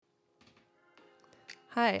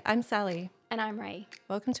Hi, I'm Sally. And I'm Ray,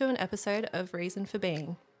 Welcome to an episode of Reason for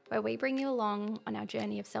Being where we bring you along on our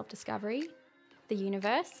journey of self-discovery, the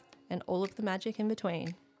universe. and all of the magic in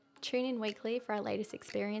between. Tune in weekly for our latest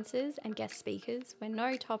experiences and guest speakers where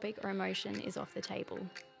no topic or emotion is off the table.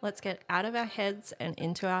 Let's get out of our heads and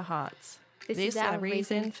into our hearts. This is our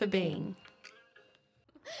reason for being.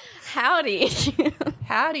 Howdy.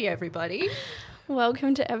 Howdy, everybody.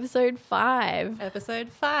 Welcome to episode 5. Episode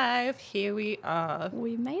 5. Here we are.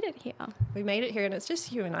 We made it here. We made it here, and it's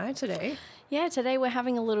just you and I today, Yeah, today we're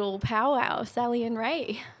having a little powwow, Sally and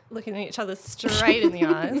Ray. looking at each other straight in the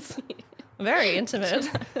eyes. Very intimate.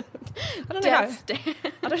 I don't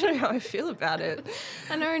know how I feel about it.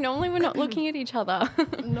 I know, normally we're not looking at each other.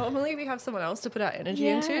 Normally we have someone else to put our energy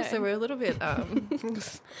Yeah. into, so we're a little bit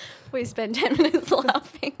We spent 10 minutes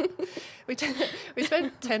laughing. we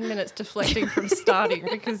spent 10 minutes deflecting from starting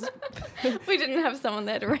because We didn't have someone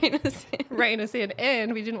there to rein us in.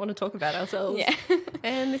 and we didn't want to talk about ourselves. Yeah.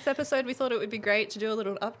 And this episode we thought it would be great to do a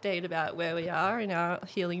little update about where we are in our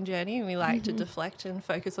healing journey, and we like to deflect and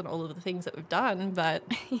focus on all of the things that we've done, but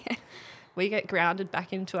we get grounded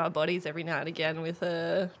back into our bodies every now and again with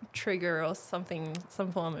a trigger or something,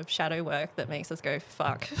 some form of shadow work that makes us go,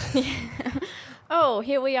 fuck. Oh,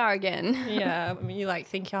 here we are again. Yeah, I mean, you like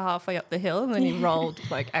think you're halfway up the hill and then you rolled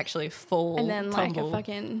like actually full And then like tumble. a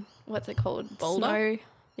fucking, what's it called? Boulder? Snow.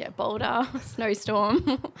 Yeah, boulder,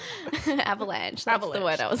 snowstorm, avalanche. That's the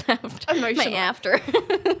word I was after. Emotional. After.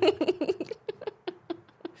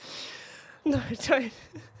 No, don't.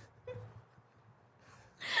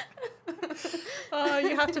 Oh,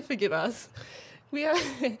 you have to forgive us. We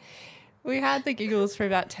had the giggles for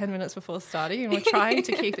about 10 minutes before starting, and we're trying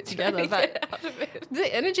to keep it together, but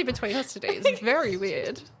the energy between us today is very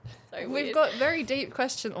weird. So We've got very deep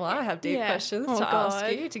questions. Well, I have deep Yeah. questions Oh, to ask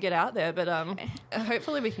God. you to get out there, but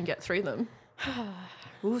hopefully we can get through them.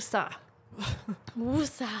 Woosa.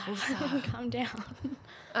 Woosa. Calm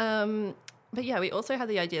down. But yeah, we also had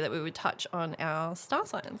the idea that we would touch on our star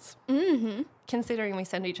signs. Mm-hmm. Considering we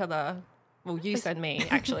send each other, well, you send me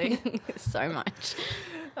actually, So much.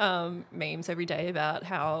 memes every day about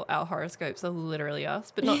how our horoscopes are literally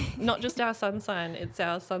us, but not just our sun sign, it's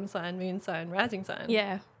our sun sign, moon sign, rising sign.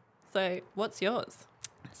 Yeah. So what's yours?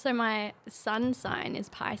 So my sun sign is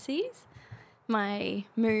Pisces, my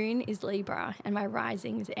moon is Libra, and my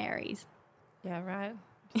rising is Aries. Yeah, right.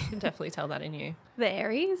 You can definitely tell that in you. The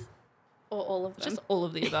Aries? Or all of them? Just all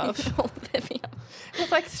of the above. all of them, yeah.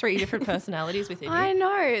 It's like 3 different personalities within you. I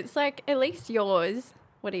know. It's like at least yours.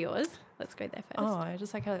 What are yours? Let's go there first. Oh, I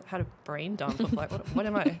just like had a brain dump of like, what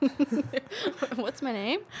am I? What's my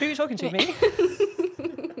name? Who are you talking to, me?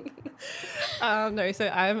 No, so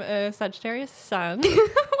I'm a Sagittarius sun.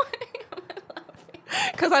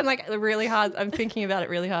 Because I'm like really hard, I'm thinking about it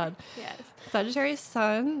really hard. Yes. Sagittarius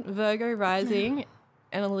sun, Virgo rising,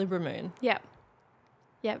 and a Libra moon. Yep.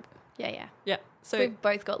 Yep. Yeah. Yeah. So We've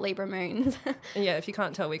both got Libra moons. yeah, if you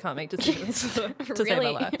can't tell, we can't make decisions to save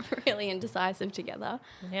our life. really indecisive together.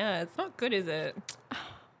 Yeah, it's not good, is it?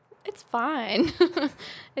 It's fine.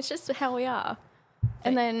 It's just how we are.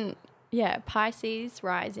 And then, yeah, Pisces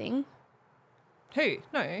rising. Who?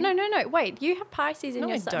 No. No. Wait, you have Pisces in No,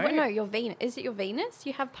 your I sign. don't. Wait, no, your Venus. Is it your Venus?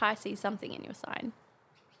 You have Pisces something in your sign.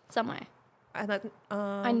 Somewhere. And that,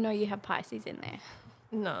 I know you have Pisces in there.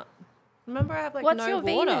 no. Remember, I have like What's no your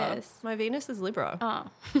water. Venus? My Venus is Libra. Oh.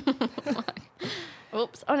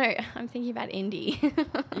 Oops. Oh, no. I'm thinking about Indy.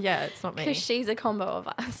 Yeah, it's not me. Because she's a combo of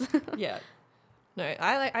us. Yeah. No,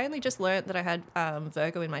 I only just learned that I had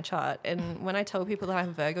Virgo in my chart, and when I tell people that I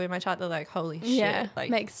have Virgo in my chart, they're like, "Holy shit!" Yeah. Like,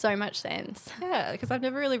 Makes so much sense. yeah, because I've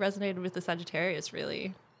never really resonated with the Sagittarius,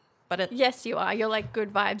 really. But Yes, you are. You're like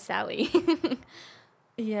good vibe Sally.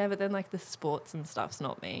 yeah, but then like the sports and stuff's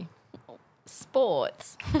not me.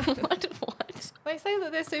 Sports. What? They say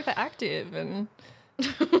that they're super active, and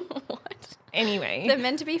What? anyway, They're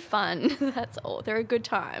meant to be fun. That's all. They're a good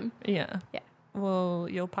time. yeah, Yeah. Well,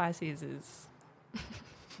 your Pisces is.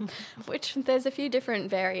 There's a few different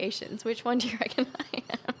variations. Which one do you reckon I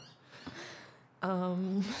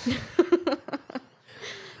am?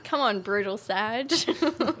 Come on, brutal Sag.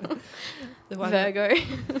 The one Virgo.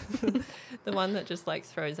 the one that just like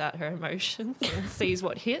throws out her emotions and sees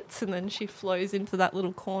what hits, and then she flows into that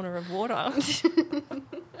little corner of water.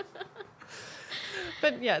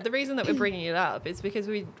 But yeah, the reason that we're bringing it up is because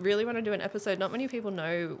we really want to do an episode. Not many people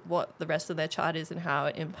know what the rest of their chart is and how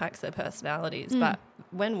it impacts their personalities. But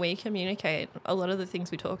when we communicate, a lot of the things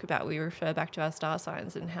we talk about, we refer back to our star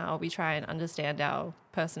signs and how we try and understand our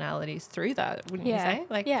personalities through that, wouldn't you say?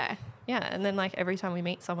 Like, yeah. Yeah, and then like every time we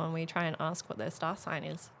meet someone, we try and ask what their star sign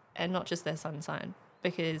is and not just their sun sign.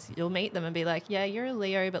 because you'll meet them and be like, yeah, you're a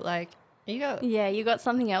Leo, but like you got you got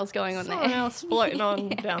something else going on someone there. else floating on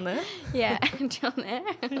down there. Yeah, down there.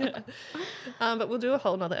 Yeah. But we'll do a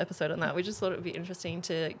whole nother episode on that. We just thought it would be interesting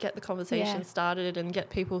to get the conversation started and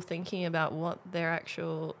get people thinking about what their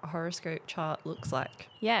actual horoscope chart looks like.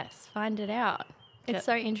 Yes, find it out. It's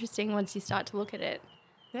so interesting once you start to look at it.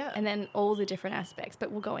 Yeah. And then all the different aspects,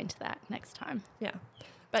 but we'll go into that next time. Yeah.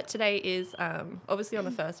 But today is, obviously on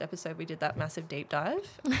the first episode, we did that massive deep dive.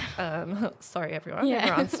 Sorry, everyone. Yeah.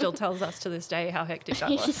 Everyone still tells us to this day how hectic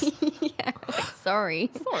that was. Yeah. Sorry.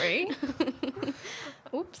 Sorry.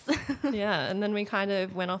 Oops. Yeah. And then we kind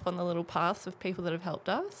of went off on the little paths of people that have helped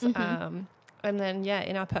us. And then,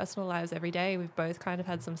 in our personal lives every day, we've both kind of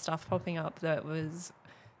had some stuff popping up that was,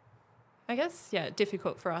 I guess,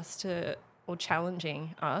 difficult for us to, or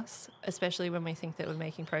challenging us, especially when we think that we're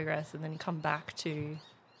making progress and then come back to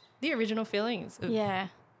the original feelings of, Yeah.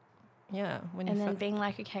 when And you then being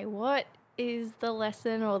like, okay, what is the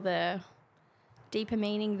lesson or the deeper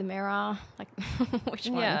meaning, the mirror? Like, which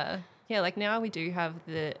one? Yeah, like now we do have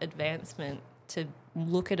the advancement to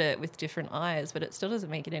look at it with different eyes, but it still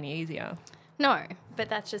doesn't make it any easier. No, but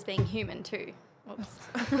that's just being human too.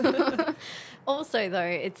 Oops. Also,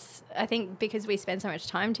 though, I think because we spend so much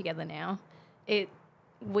time together now,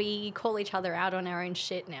 we call each other out on our own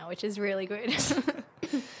shit now, which is really good.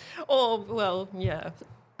 We're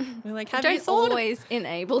like, have you Don't thought? always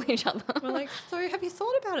enable each other. We're like, so have you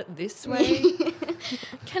thought about it this way?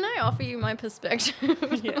 Can I offer you my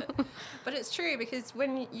perspective? Yeah, but it's true because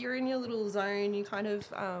when you're in your little zone, you kind of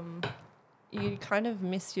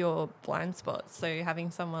miss your blind spots. So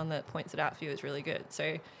having someone that points it out for you is really good.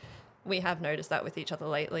 So we have noticed that with each other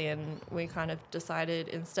lately, and we kind of decided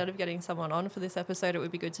instead of getting someone on for this episode, it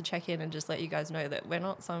would be good to check in and just let you guys know that we're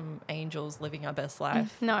not some angels living our best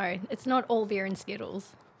life. No, it's not all beer and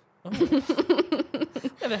Skittles.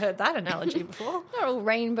 Never heard that analogy before. They're all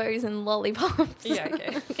rainbows and lollipops. Yeah,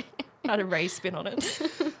 okay. Had a Ray spin on it.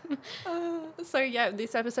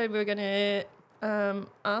 This episode we're going to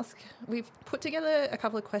we've put together a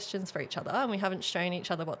couple of questions for each other and we haven't shown each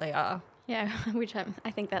other what they are. Yeah, which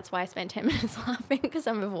I think that's why I spent 10 minutes laughing because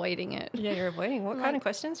I'm avoiding it. Yeah, you're avoiding. What kind of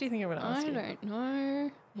questions do you think I'm going to ask you? I don't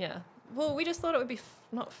know. Yeah. Well, we just thought it would be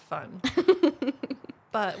not fun.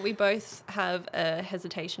 But we both have a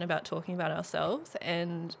hesitation about talking about ourselves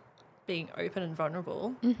and being open and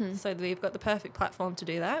vulnerable. Mm-hmm. So we've got the perfect platform to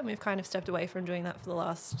do that. And we've kind of stepped away from doing that for the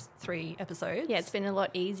last 3 episodes. Yeah, it's been a lot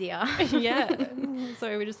easier. Yeah.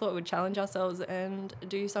 So we just thought we'd challenge ourselves and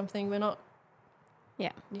do something we're not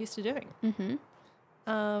used to doing.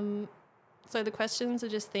 Mm-hmm. So the questions are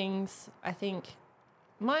just things, I think,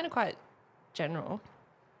 mine are quite general,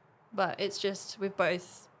 but it's just we've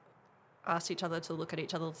both asked each other to look at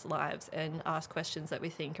each other's lives and ask questions that we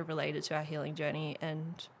think are related to our healing journey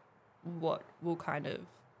and what will kind of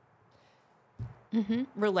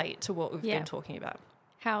relate to what we've been talking about.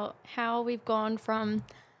 How we've gone from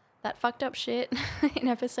that fucked up shit in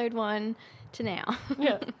episode 1 to now.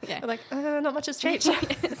 Yeah. Yeah. We're like, not much has changed.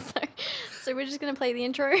 So we're just going to play the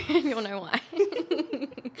intro and you'll know why.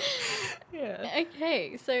 Yeah.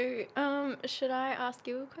 Okay, so should I ask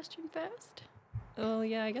you a question first? Well,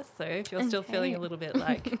 yeah, I guess so. If you're still feeling a little bit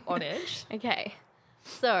like on edge. Okay.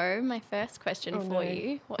 So my first question for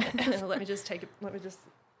you. Let me just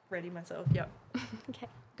ready myself. Yep. Okay.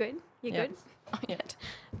 Good. You Yeah. good? Oh, Yeah.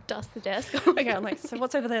 Dust the desk. Okay, I'm like, so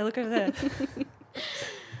what's over there? Look over there.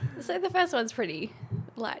 So the first one's pretty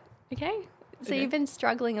light. Okay. So Okay. you've been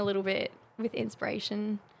struggling a little bit with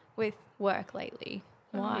inspiration with work lately.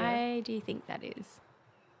 Why do you think that is?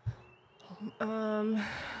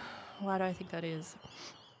 Why do I think that is?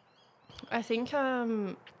 I think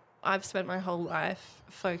I've spent my whole life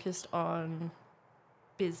focused on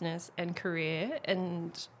business and career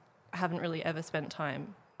and haven't really ever spent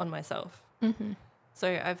time on myself. Mm-hmm.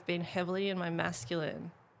 So I've been heavily in my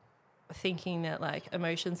masculine, thinking that like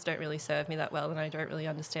emotions don't really serve me that well and I don't really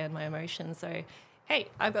understand my emotions. So, hey,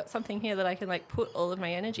 I've got something here that I can like put all of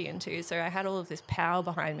my energy into. So I had all of this power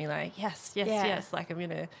behind me, like, yes. Like I'm going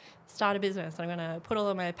to start a business and I'm going to put all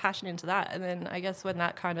of my passion into that. And then I guess when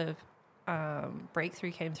that kind of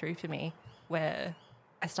breakthrough came through for me, where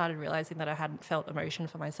I started realizing that I hadn't felt emotion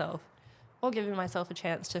for myself or given myself a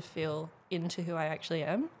chance to feel into who I actually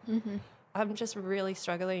am, I'm just really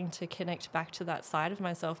struggling to connect back to that side of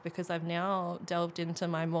myself because I've now delved into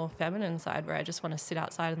my more feminine side where I just want to sit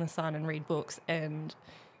outside in the sun and read books and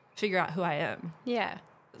figure out who I am. Yeah.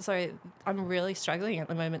 So I'm really struggling at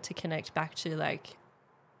the moment to connect back to like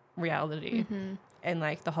reality and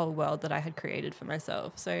like the whole world that I had created for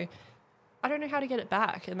myself. So I don't know how to get it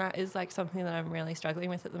back. And that is like something that I'm really struggling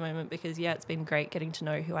with at the moment, because it's been great getting to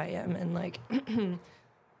know who I am and like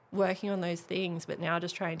working on those things, but now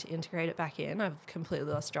just trying to integrate it back in, I've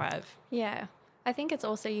completely lost drive. Yeah. I think it's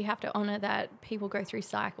also, you have to honour that people go through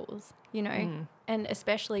cycles, you know, and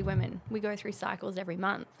especially women, we go through cycles every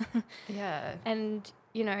month. Yeah. And,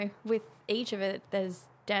 you know, with each of it, there's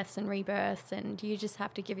deaths and rebirths, and you just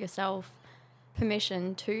have to give yourself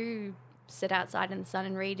permission to sit outside in the sun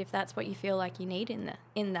and read if that's what you feel like you need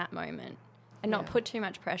in that moment, and not put too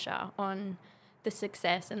much pressure on the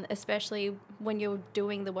success, and especially when you're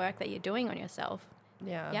doing the work that you're doing on yourself.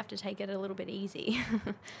 Yeah. You have to take it a little bit easy.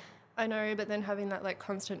 I know, but then having that like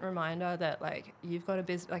constant reminder that like you've got a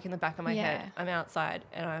business, like in the back of my head, I'm outside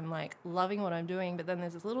and I'm like loving what I'm doing, but then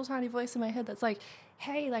there's this little tiny voice in my head that's like,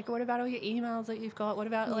 hey, like what about all your emails that you've got? What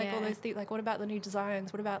about like all those things? Like what about the new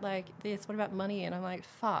designs? What about like this? What about money? And I'm like,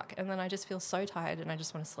 fuck. And then I just feel so tired and I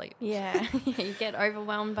just want to sleep. Yeah. You get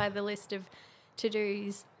overwhelmed by the list of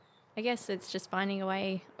to-dos. I guess it's just finding a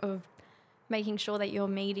way of making sure that you're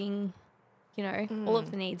meeting, you know, all of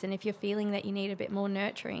the needs. And if you're feeling that you need a bit more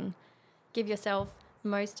nurturing, give yourself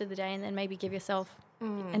most of the day, and then maybe give yourself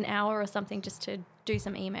an hour or something just to do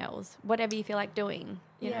some emails, whatever you feel like doing.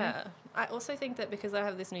 You know? I also think that because I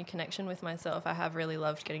have this new connection with myself, I have really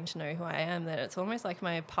loved getting to know who I am, that it's almost like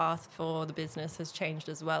my path for the business has changed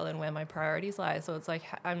as well, and where my priorities lie. So it's like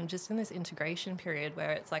I'm just in this integration period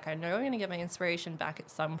where it's like I know I'm going to get my inspiration back at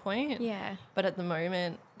some point. Yeah. But at the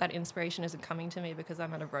moment, that inspiration isn't coming to me because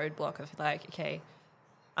I'm at a roadblock of like, okay,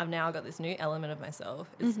 I've now got this new element of myself.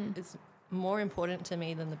 It's more important to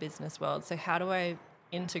me than the business world. So how do I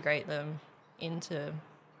integrate them into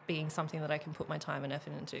being something that I can put my time and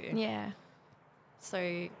effort into? Yeah. So,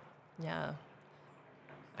 yeah,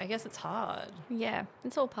 I guess it's hard. Yeah.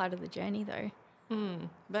 It's all part of the journey though.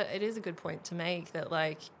 But it is a good point to make that,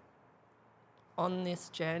 like, on this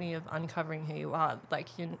journey of uncovering who you are, like,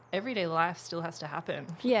 your everyday life still has to happen.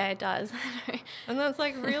 Yeah, it does. And that's,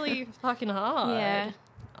 like, really fucking hard. Yeah.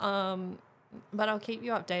 But I'll keep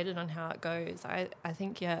you updated on how it goes. I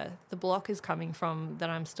think, the block is coming from that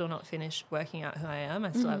I'm still not finished working out who I am. I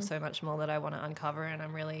still have so much more that I want to uncover, and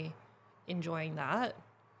I'm really enjoying that.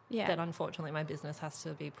 Yeah. That unfortunately my business has to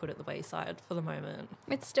be put at the wayside for the moment.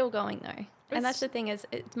 It's still going though. And that's the thing, is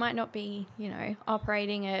it might not be, you know,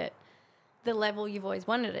 operating at the level you've always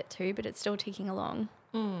wanted it to, but it's still ticking along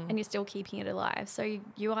and you're still keeping it alive. So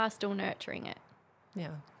you are still nurturing it. Yeah,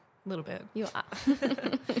 a little bit. You are.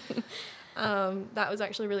 That was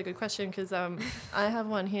actually a really good question, because I have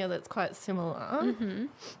one here that's quite similar.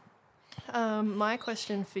 My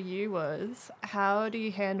question for you was, how do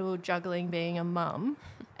you handle juggling being a mum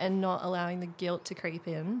and not allowing the guilt to creep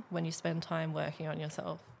in when you spend time working on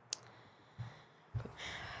yourself?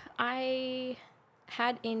 I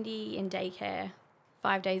had Indy in daycare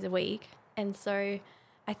 5 days a week, and so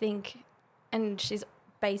I think, and she's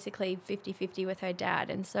basically 50-50 with her dad,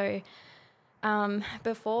 and so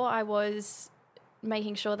before I was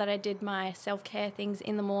making sure that I did my self-care things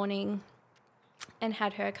in the morning and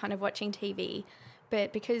had her kind of watching TV,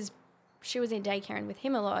 but because she was in daycare and with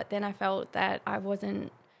him a lot, then I felt that I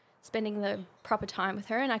wasn't spending the proper time with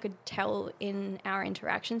her, and I could tell in our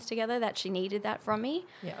interactions together that she needed that from me.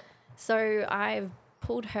 Yeah. So I've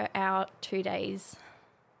pulled her out 2 days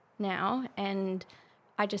now, and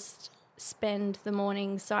I just spend the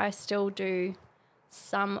morning, so I still do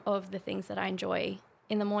some of the things that I enjoy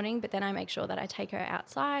in the morning, but then I make sure that I take her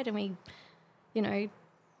outside and we, you know,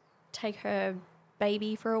 take her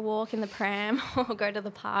baby for a walk in the pram or go to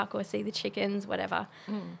the park or see the chickens, whatever.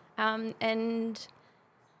 And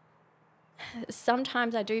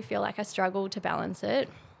sometimes I do feel like I struggle to balance it.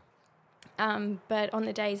 But on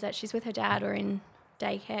the days that she's with her dad or in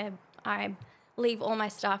daycare, I leave all my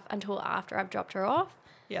stuff until after I've dropped her off.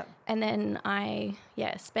 Yeah. And then I,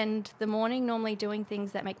 spend the morning normally doing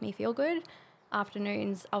things that make me feel good.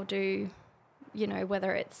 Afternoons I'll do, you know,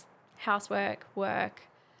 whether it's housework, work.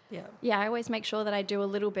 Yeah. Yeah, I always make sure that I do a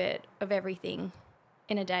little bit of everything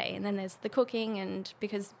in a day. And then there's the cooking, and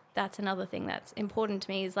because that's another thing that's important to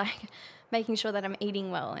me, is like making sure that I'm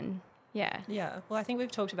eating well. And yeah. Well, I think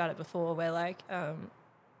we've talked about it before, where like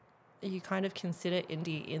you kind of consider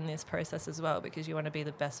Indy in this process as well, because you want to be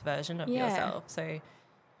the best version of yourself. So,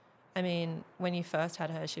 I mean, when you first had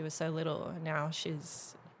her, she was so little, and now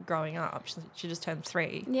she's growing up. She just turned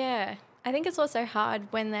 3. Yeah. I think it's also hard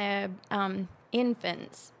when they're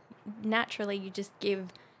infants. Naturally, you just give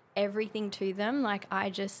everything to them. Like I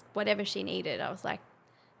just, whatever she needed, I was like,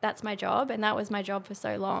 that's my job. And that was my job for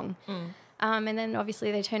so long. And then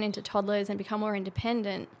obviously they turn into toddlers and become more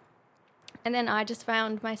independent. And then I just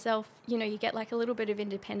found myself, you know, you get like a little bit of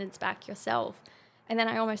independence back yourself. And then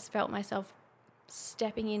I almost felt myself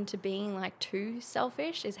stepping into being like too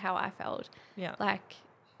selfish is how I felt. Yeah. Like,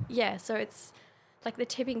 yeah, so it's like the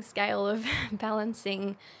tipping scale of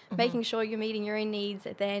balancing, making sure you're meeting your own needs,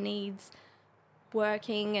 their needs,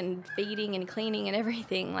 working and feeding and cleaning and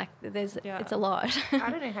everything. Like it's a lot. I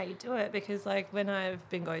don't know how you do it, because like when I've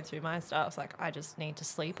been going through my stuff, like I just need to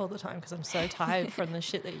sleep all the time because I'm so tired from the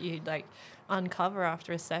shit that you like uncover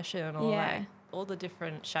after a session, or like all the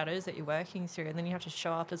different shadows that you're working through, and then you have to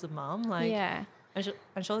show up as a mum. Like,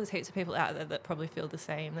 I'm sure there's heaps of people out there that probably feel the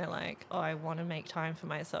same. They're like, oh, I want to make time for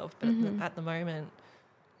myself, but at the moment,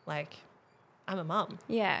 like, I'm a mum.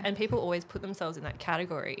 Yeah. And people always put themselves in that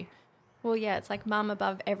category. Well, yeah, it's like mum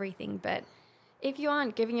above everything. But if you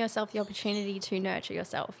aren't giving yourself the opportunity to nurture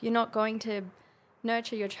yourself, you're not going to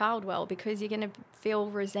nurture your child well, because you're going to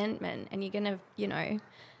feel resentment, and you're going to, you know,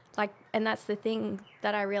 like, and that's the thing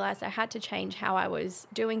that I realized I had to change how I was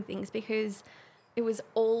doing things, because it was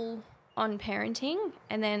all on parenting.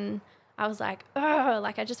 And then I was like, oh,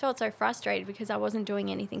 like I just felt so frustrated because I wasn't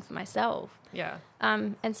doing anything for myself. Yeah.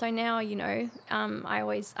 And so now, you know,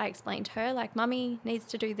 I explain to her, like, mummy needs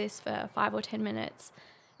to do this for 5 or 10 minutes.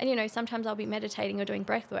 And, you know, sometimes I'll be meditating or doing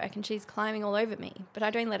breath work and she's climbing all over me, but I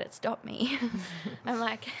don't let it stop me. I'm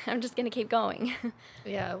like, I'm just going to keep going.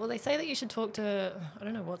 Yeah. Well, they say that you should talk to, I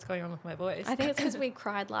don't know what's going on with my voice. I think it's because we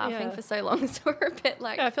cried laughing for so long. So we're a bit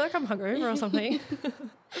like. Yeah, I feel like I'm hungover or something.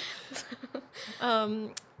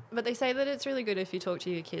 But they say that it's really good if you talk to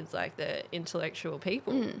your kids like they're intellectual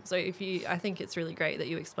people. So I think it's really great that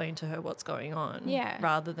you explain to her what's going on. Yeah.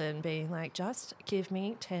 Rather than being like, just give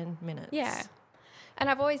me 10 minutes. Yeah. And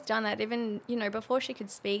I've always done that. Even, you know, before she could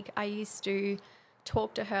speak, I used to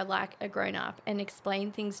talk to her like a grown-up and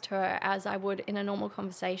explain things to her as I would in a normal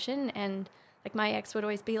conversation. And like my ex would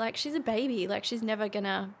always be like, she's a baby, like she's never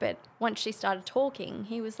gonna. But once she started talking,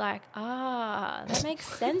 he was like, that makes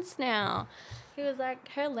sense now. He was like,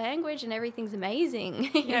 her language and everything's amazing.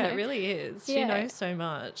 Yeah, it really is. She knows so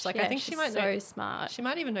much. Like, I think she might know. So smart. She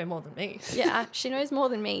might even know more than me. Yeah, she knows more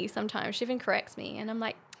than me sometimes. She even corrects me. And I'm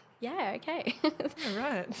like, yeah, okay. Yeah,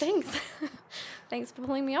 right. Thanks. Thanks for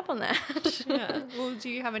pulling me up on that. Yeah. Well, do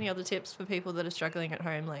you have any other tips for people that are struggling at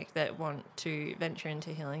home, like that want to venture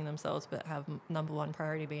into healing themselves but have number one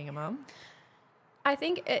priority being a mum? I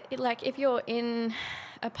think, like, if you're in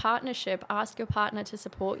a partnership, ask your partner to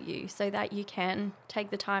support you so that you can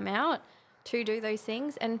take the time out to do those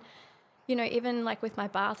things. And, you know, even like with my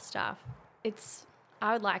bath stuff,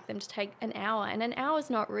 I would like them to take an hour. And an hour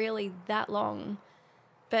is not really that long.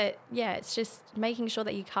 But, yeah, it's just making sure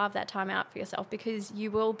that you carve that time out for yourself, because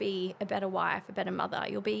you will be a better wife, a better mother.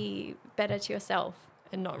 You'll be better to yourself.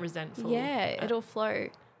 And not resentful. Yeah, it'll flow.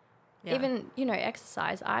 Yeah. Even, you know,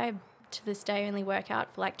 exercise. I, to this day, only work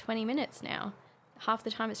out for like 20 minutes now. Half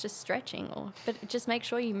the time it's just stretching. But just make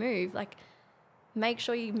sure you move. Like, make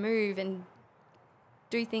sure you move and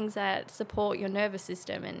do things that support your nervous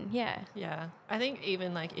system. And, yeah. Yeah. I think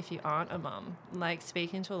even, like, if you aren't a mum, like,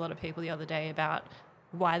 speaking to a lot of people the other day about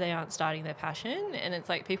why they aren't starting their passion, and it's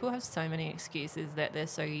like people have so many excuses that they're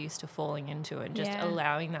so used to falling into, and just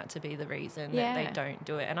allowing that to be the reason that they don't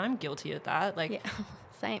do it. And I'm guilty of that. Like,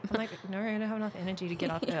 same. I'm like, no, I don't have enough energy to get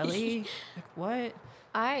up early. Like, what?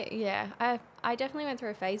 I definitely went through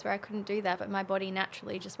a phase where I couldn't do that, but my body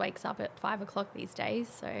naturally just wakes up at 5 o'clock these days.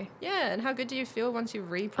 So yeah. And how good do you feel once you've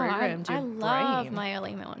reprogrammed your brain? I love my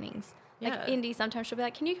early mornings. Yeah. Like, Indy sometimes she'll be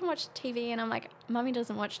like, can you come watch TV? And I'm like, Mummy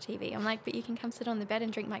doesn't watch TV. I'm like, but you can come sit on the bed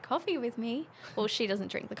and drink my coffee with me. Well, she doesn't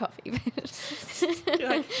drink the coffee. But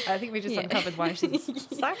Like, I think we just uncovered why she's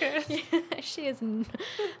psycho. Yeah, she is.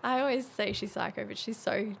 I always say she's psycho, but she's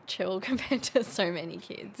so chill compared to so many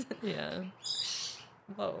kids. Yeah.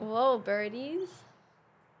 Whoa. Whoa, birdies.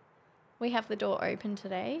 We have the door open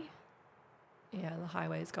today. Yeah, the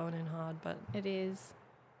highway's going in hard, but it is.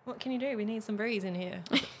 What can you do? We need some breeze in here.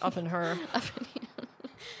 Up in her. Up in here.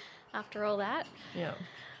 After all that. Yeah.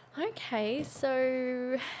 Okay,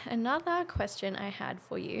 so another question I had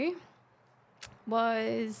for you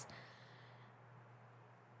was,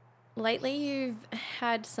 lately you've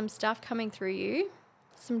had some stuff coming through you,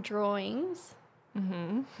 some drawings.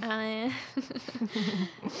 Mm-hmm.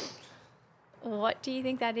 What do you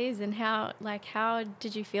think that is, and how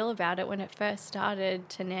did you feel about it when it first started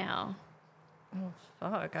to now? Oh,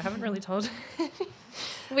 fuck. I haven't really told.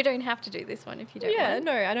 We don't have to do this one if you don't want.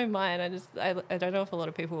 No, I don't mind. I don't know if a lot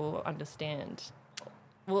of people will understand.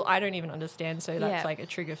 Well, I don't even understand, so that's like a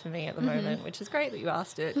trigger for me at the moment, which is great that you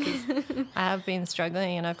asked it, because I have been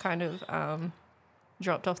struggling and I've kind of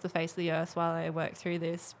dropped off the face of the earth while I work through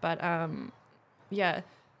this. But, yeah,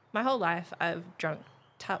 my whole life I've drunk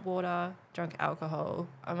tap water, drunk alcohol.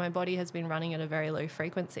 My body has been running at a very low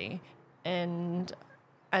frequency. And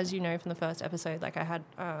as you know from the first episode, like I had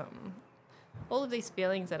all of these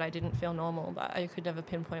feelings that I didn't feel normal, but I could never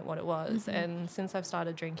pinpoint what it was. Mm-hmm. And since I've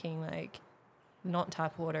started drinking like not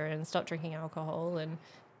tap water and stopped drinking alcohol and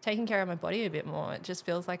taking care of my body a bit more, it just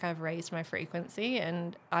feels like I've raised my frequency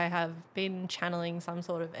and I have been channeling some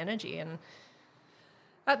sort of energy. And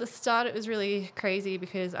at the start it was really crazy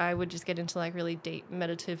because I would just get into like really deep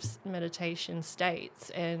meditation states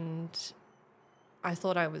and I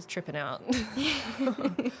thought I was tripping out.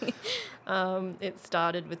 It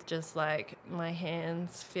started with just like my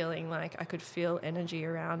hands feeling like I could feel energy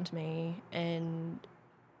around me, and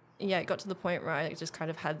yeah, it got to the point where I just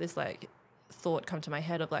kind of had this like thought come to my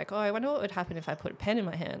head of like, oh, I wonder what would happen if I put a pen in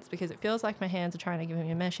my hands, because it feels like my hands are trying to give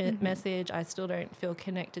me a message. I still don't feel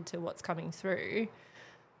connected to what's coming through.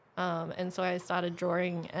 And so I started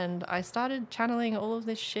drawing and I started channeling all of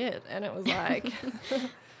this shit, and it was like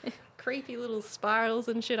creepy little spirals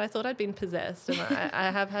and shit. I thought I'd been possessed, and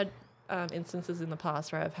I have had instances in the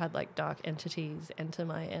past where I've had like dark entities enter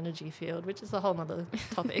my energy field, which is a whole nother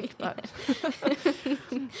topic. But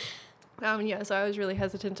yeah, so I was really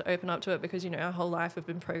hesitant to open up to it because, you know, our whole life we've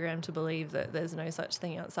been programmed to believe that there's no such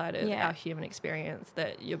thing outside of our human experience,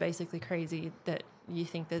 that you're basically crazy, that you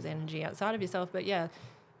think there's energy outside of yourself. But yeah,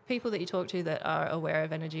 people that you talk to that are aware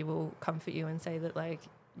of energy will comfort you and say that like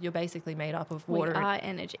you're basically made up of water. We are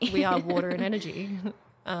energy. We are water and energy.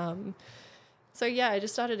 So yeah, I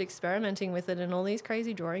just started experimenting with it, and all these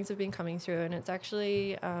crazy drawings have been coming through, and it's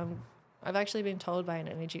actually I've actually been told by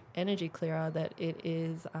an energy clearer that it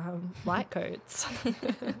is light codes.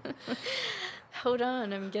 Hold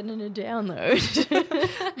on, I'm getting a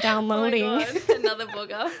download. Downloading. Oh my God, another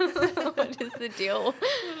booger. What is the deal?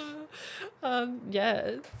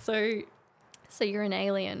 Yeah, so you're an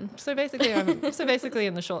alien. So basically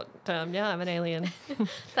in the short term, yeah, I'm an alien.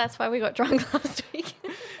 That's why we got drunk last week.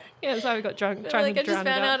 Yeah, that's why we got drunk. Trying to drown it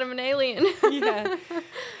out. I just found out I'm an alien. Yeah.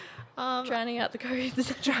 Drowning out the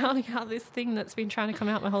codes. Drowning out this thing that's been trying to come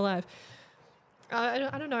out my whole life. I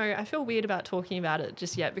don't know. I feel weird about talking about it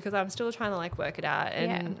just yet because I'm still trying to like work it out.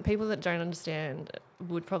 And people that don't understand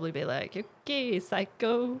would probably be like, okay,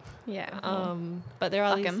 psycho. Yeah. But there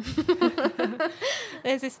are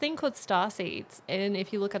there's this thing called star seeds. And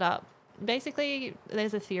if you look it up, basically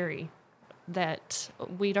there's a theory that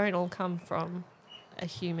we don't all come from a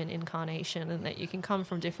human incarnation and that you can come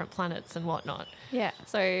from different planets and whatnot. Yeah.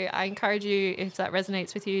 So I encourage you, if that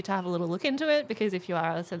resonates with you, to have a little look into it, because if you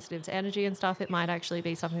are sensitive to energy and stuff, it might actually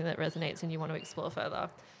be something that resonates and you want to explore further.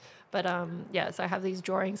 But yeah, so I have these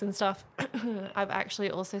drawings and stuff. I've actually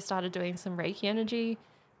also started doing some Reiki energy.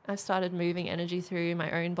 I've started moving energy through my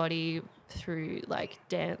own body through like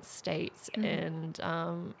dance states, and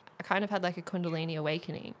I kind of had like a Kundalini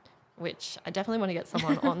awakening, which I definitely want to get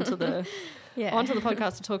someone onto the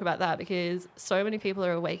podcast to talk about that, because so many people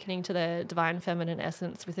are awakening to their divine feminine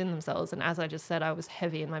essence within themselves. And as I just said, I was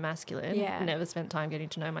heavy in my masculine, never spent time getting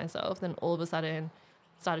to know myself. Then all of a sudden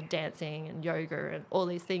started dancing and yoga and all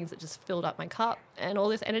these things that just filled up my cup, and all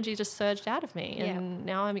this energy just surged out of me. And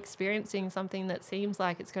now I'm experiencing something that seems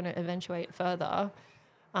like it's going to eventuate further.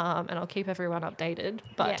 And I'll keep everyone updated.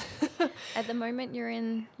 But at the moment, you're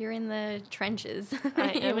in the trenches. I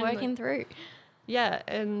am you're working through. Yeah,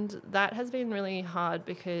 and that has been really hard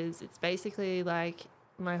because it's basically like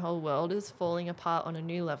my whole world is falling apart on a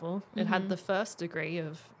new level. It had the first degree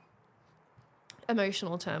of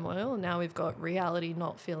emotional turmoil, and now we've got reality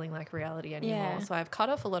not feeling like reality anymore. So I've cut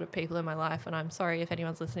off a lot of people in my life, and I'm sorry if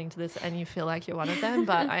anyone's listening to this and you feel like you're one of them,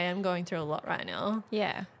 but I am going through a lot right now.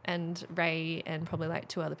 Yeah. And Ray and probably like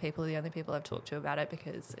two other people are the only people I've talked to about it,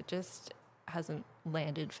 because it just hasn't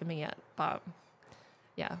landed for me yet. But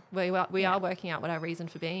yeah, we are working out what our reason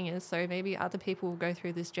for being is. So maybe other people will go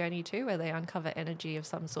through this journey too, where they uncover energy of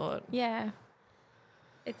some sort. Yeah.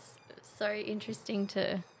 It's so interesting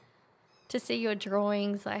to see your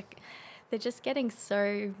drawings. Like, they're just getting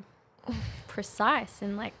so precise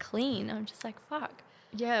and like clean. I'm just like, fuck.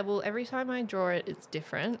 Yeah, well, every time I draw it, it's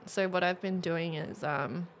different. So what I've been doing is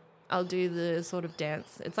I'll do the sort of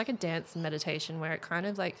dance. It's like a dance meditation where it kind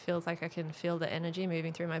of like feels like I can feel the energy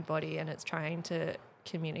moving through my body, and it's trying to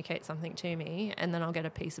communicate something to me. And then I'll get a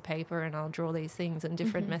piece of paper and I'll draw these things, and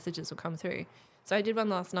different messages will come through. So I did one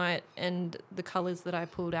last night, and the colors that I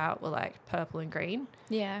pulled out were like purple and green.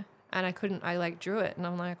 Yeah. And I like drew it, and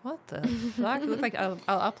I'm like, what the fuck? It looked like I'll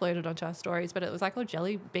upload it onto our stories, but it was like all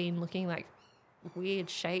jelly bean looking, like weird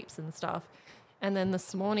shapes and stuff. And then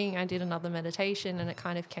this morning I did another meditation, and it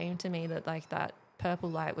kind of came to me that like that purple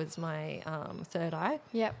light was my third eye.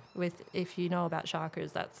 Yep. With, if you know about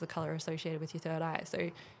chakras, that's the color associated with your third eye.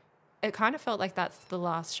 So it kind of felt like that's the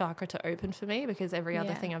last chakra to open for me, because every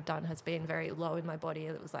other thing I've done has been very low in my body.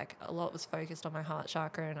 It was like a lot was focused on my heart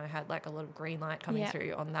chakra, and I had like a lot of green light coming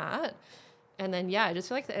through on that. And then, I just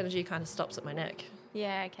feel like the energy kind of stops at my neck.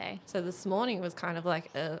 Yeah, okay. So this morning was kind of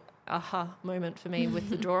like a aha moment for me with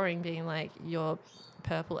the drawing being like, your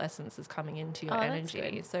purple essence is coming into your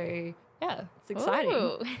energy. So yeah, it's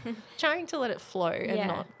exciting. Trying to let it flow and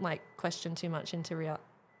not like question too much into reality.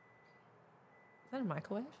 Is that a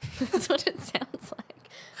microwave? That's what it sounds like.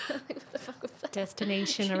 What the fuck was that?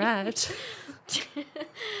 Destination arrived.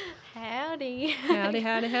 Howdy. Howdy,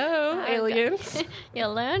 howdy, ho, aliens. Your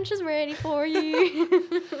lunch is ready for you.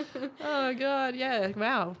 Oh, God, yeah.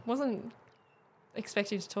 Wow. Wasn't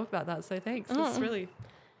expecting to talk about that, so thanks. It's really...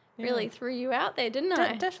 Really threw you out there, didn't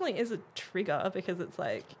I? Definitely is a trigger, because it's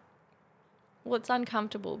like... Well, it's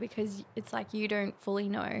uncomfortable because it's like you don't fully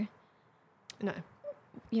know. No.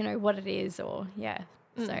 You know what it is, or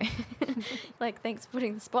so like, thanks for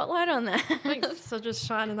putting the spotlight on that. Thanks for just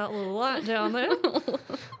shining that little light down there.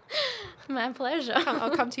 My pleasure.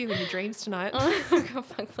 I'll come to you in your dreams tonight. Oh God,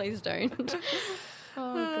 fuck, please don't.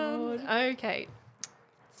 Oh God. Okay,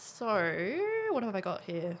 so what have I got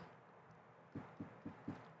here?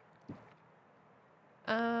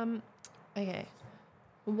 Okay,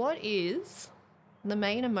 what is the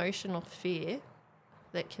main emotion or fear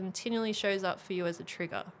that continually shows up for you as a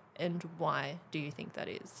trigger, and why do you think that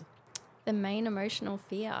is? The main emotional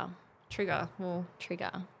fear. Trigger. Well,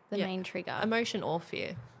 Trigger. The main trigger. Emotion or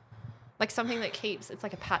fear. Like something that keeps, it's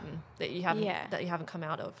like a pattern that you haven't come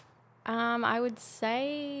out of. I would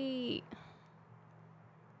say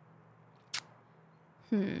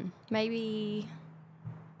maybe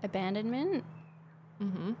abandonment.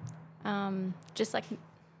 Just like,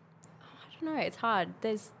 I don't know, it's hard.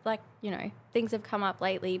 There's like, things have come up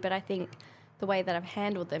lately, but I think the way that I've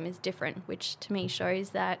handled them is different, which to me shows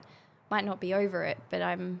that might not be over it, but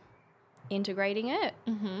I'm integrating it.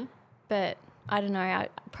 But I don't know, I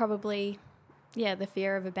probably, the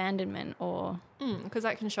fear of abandonment, or... Because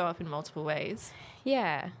that can show up in multiple ways.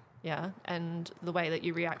 Yeah. Yeah, and the way that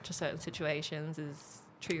you react to certain situations is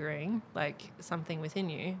triggering, like, something within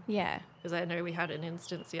you. Yeah. Because I know we had an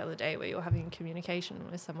instance the other day where you were having communication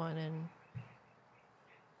with someone, and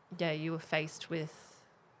you were faced with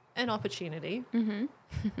an opportunity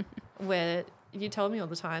where you told me all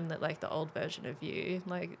the time that, like, the old version of you,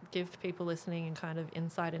 like, give people listening and kind of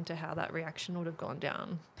insight into how that reaction would have gone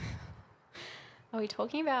down. Are we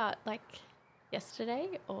talking about, like,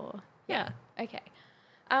 yesterday, or? Yeah. Okay.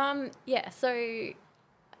 So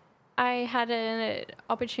I had an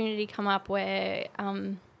opportunity come up where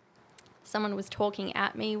someone was talking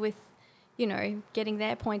at me with, getting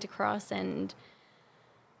their point across and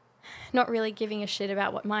not really giving a shit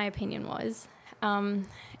about what my opinion was. And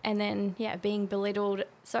then, being belittled.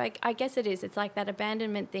 So I guess it is. It's like that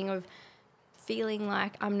abandonment thing of feeling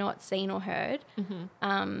like I'm not seen or heard.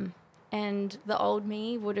 And the old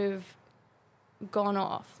me would have gone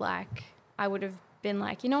off. Like, I would have been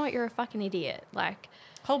like, you know what, you're a fucking idiot. Like,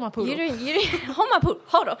 hold my poodle. You didn't hold my poodle.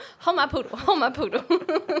 Hold my poodle.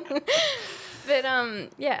 But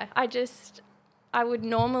I would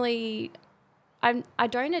normally, I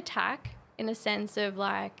don't attack in a sense of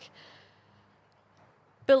like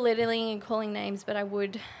belittling and calling names, but I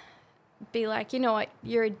would be like, you know what,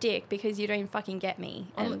 you're a dick because you don't fucking get me,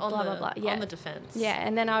 and blah, blah, blah. Yeah. On the defense. Yeah,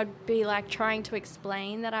 and then I would be like trying to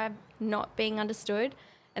explain that I'm not being understood,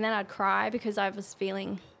 and then I'd cry because I was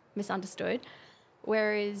feeling misunderstood.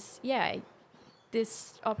 Whereas,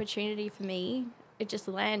 this opportunity for me, it just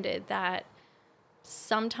landed that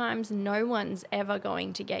sometimes no one's ever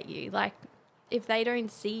going to get you. Like, if they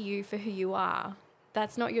don't see you for who you are,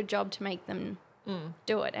 that's not your job to make them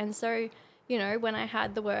do it. And so, when I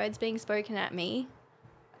had the words being spoken at me,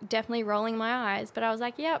 definitely rolling my eyes, but I was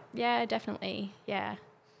like, yep, yeah, definitely, yeah.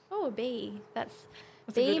 Oh, a bee. That's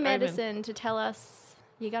bee medicine omen to tell us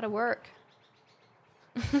you got to work.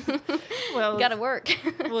 Well, you got to work.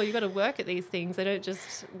 Well, you got to work at these things. They don't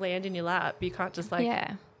just land in your lap. You can't just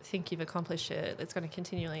think you've accomplished it. It's going to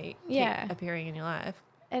continually keep appearing in your life.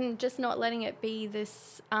 And just not letting it be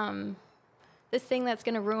this this thing that's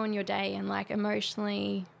going to ruin your day and like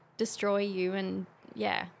emotionally destroy you. And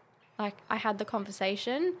like I had the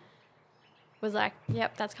conversation, was like,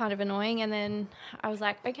 yep, that's kind of annoying. And then I was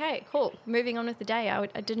like, okay, cool, moving on with the day. I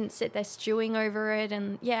didn't sit there stewing over it.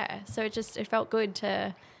 And so it felt good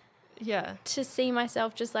to see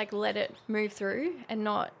myself just like let it move through and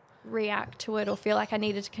not react to it or feel like I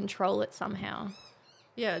needed to control it somehow.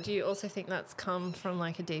 Yeah. Do you also think that's come from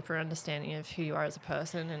like a deeper understanding of who you are as a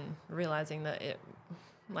person and realizing that it,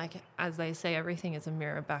 like, as they say, everything is a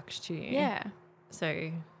mirror back to you? Yeah.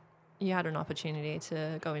 So you had an opportunity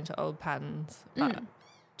to go into old patterns, but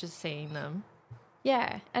just seeing them.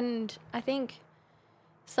 Yeah. And I think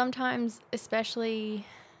sometimes, especially,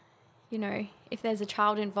 you know, if there's a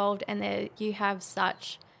child involved and you have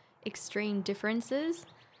such extreme differences,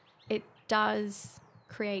 it does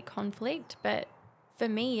create conflict. But for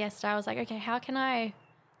me yesterday, I was like, okay, how can I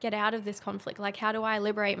get out of this conflict? Like, how do I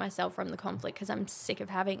liberate myself from the conflict? Because I'm sick of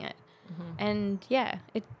having it. And yeah,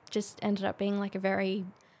 it just ended up being like a very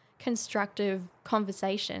constructive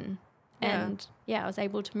conversation. Yeah. And yeah, I was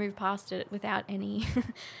able to move past it without any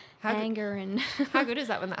How good- anger and How good is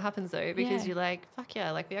that when that happens though? Because Yeah. you're like, fuck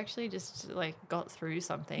yeah, like we actually just like got through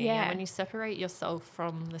something. Yeah. And when you separate yourself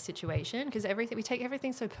from the situation, because we take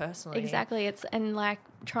everything so personally. exactly. It's and like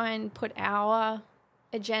try and put our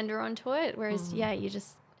agenda onto it, whereas yeah, you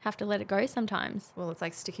just have to let it go sometimes. Well, it's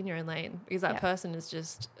like stick in your own lane because that Yeah. person is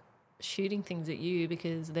just shooting things at you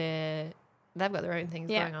because they've got their own things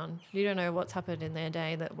Yeah. going on. You don't know what's happened in their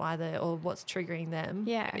day, or what's triggering them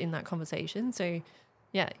Yeah. in that conversation. So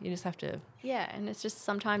yeah, you just have to. Yeah, and it's just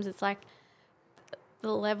sometimes it's like the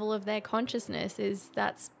level of their consciousness is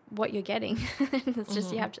that's what you're getting. It's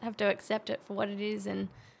just you have to accept it for what it is and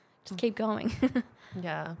just keep going.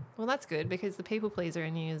 Yeah. Well, that's good because the people pleaser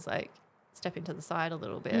in you is like stepping to the side a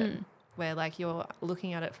little bit where like you're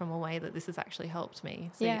looking at it from a way that this has actually helped me.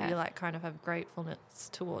 So Yeah. you like kind of have gratefulness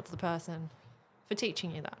towards the person for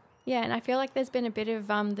teaching you that. Yeah, and I feel like there's been a bit of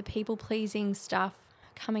the people pleasing stuff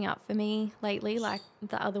coming up for me lately, like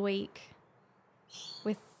the other week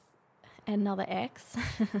with another ex.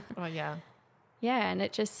 Oh, yeah. Yeah, and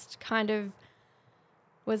it just kind of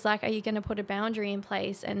was like, are you going to put a boundary in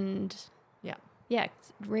place? And Yeah.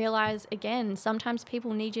 realize again, sometimes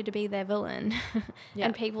people need you to be their villain. Yeah.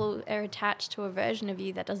 And people are attached to a version of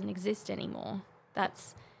you that doesn't exist anymore.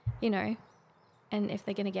 That's, you know, and if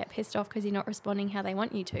they're going to get pissed off because you're not responding how they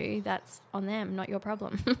want you to, that's on them, not your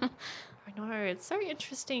problem. I know. It's so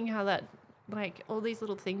interesting how that, like, all these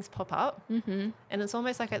little things pop up. Mm-hmm. And it's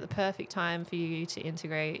almost like at the perfect time for you to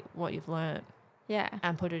integrate what you've learned Yeah.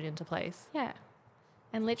 and put it into place. Yeah.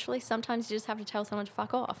 And literally sometimes you just have to tell someone to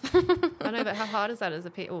fuck off. I know, but how hard is that as a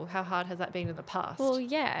people? How hard has that been in the past? Well,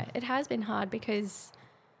 yeah, it has been hard because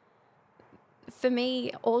for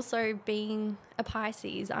me, also being a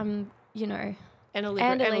Pisces, I'm, you know, and a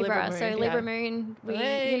Libra. and a Libra. moon, So yeah. Libra moon, we,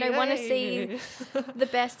 Hey, you know, want to hey. see the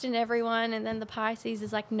best in everyone. And then the Pisces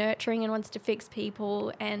is like nurturing and wants to fix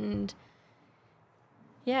people. And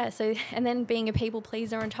yeah, so, and then being a people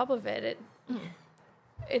pleaser on top of it,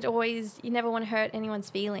 it always, you never want to hurt anyone's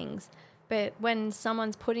feelings. But when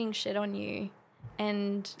someone's putting shit on you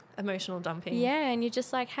and Emotional dumping. yeah, and you're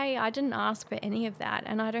just like, hey, I didn't ask for any of that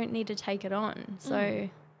and I don't need to take it on. So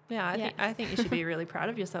Yeah, I think you should be really proud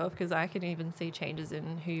of yourself because I can even see changes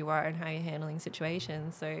in who you are and how you're handling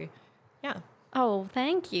situations. So, yeah. oh,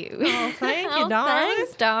 thank you. Oh, thank you, Oh, darling.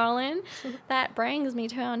 thanks, darling. That brings me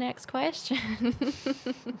to our next question.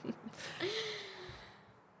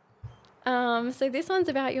 So this one's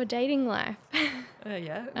about your dating life.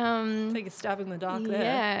 Yeah. Um, Take a stab in the dark there.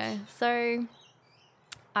 yeah. So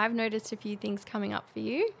I've noticed a few things coming up for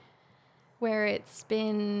you where it's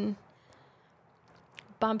been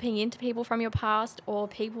bumping into people from your past or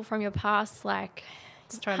people from your past like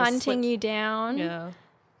Just trying to hunting slip- you down. Yeah.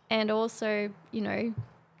 And also, you know,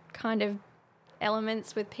 kind of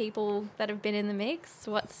elements with people that have been in the mix.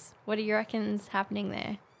 What do you reckon's happening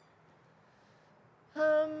there?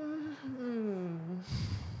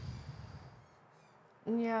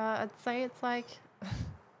 Yeah, I'd say it's like a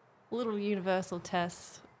little universal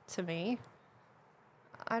test to me.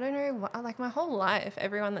 I don't know, like my whole life,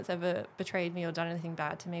 everyone that's ever betrayed me or done anything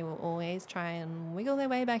bad to me will always try and wiggle their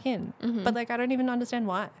way back in. But like, I don't even understand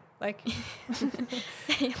why. Like,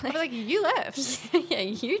 I'm like, you left. Yeah,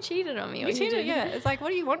 you cheated on me. Or You cheated, did. yeah. It's like, what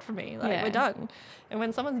do you want from me? Like, Yeah. we're done. And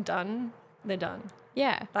when someone's done, they're done.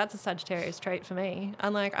 Yeah. That's a Sagittarius trait for me.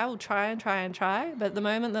 I'm like, I will try and try and try, but the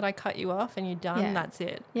moment that I cut you off and you're done, Yeah. that's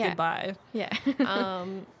it. Yeah. Goodbye. Yeah.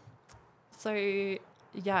 So,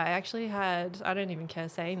 yeah, I actually had, I don't even care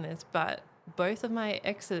saying this, but both of my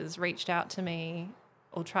exes reached out to me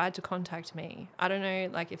or tried to contact me. I don't know,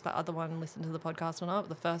 like, if the other one listened to the podcast or not, but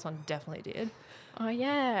the first one definitely did. Oh,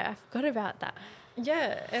 yeah. I forgot about that.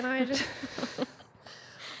 Yeah, and I just...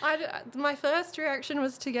 my first reaction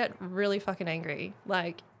was to get really fucking angry.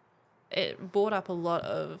 Like, it brought up a lot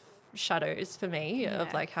of shadows for me of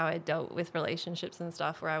Yeah. like how I dealt with relationships and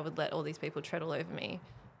stuff where I would let all these people tread all over me.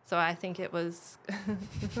 So I think it was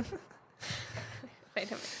Wait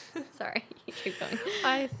a minute. Sorry, you keep going.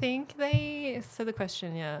 I think the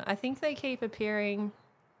question, yeah, I think they keep appearing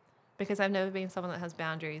because I've never been someone that has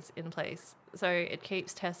boundaries in place. So it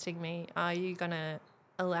keeps testing me. Are you going to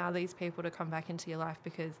allow these people to come back into your life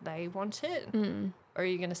because they want it? Or are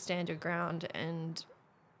you going to stand your ground and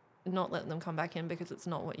not let them come back in because it's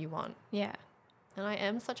not what you want? Yeah. And I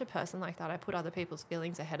am such a person like that. I put other people's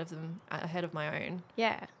feelings ahead of my own.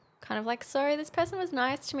 Yeah. Kind of like, so this person was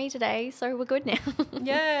nice to me today, so we're good now.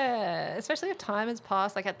 Yeah, especially if time has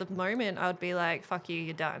passed. Like at the moment, I would be like, fuck you,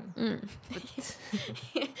 you're done. You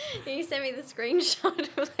sent me the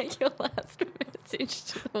screenshot of like your last message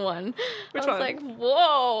to the one. Which I was one? like,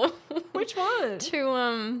 whoa. Which one?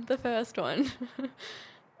 To the first one.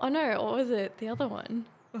 Oh no, or was it the other one?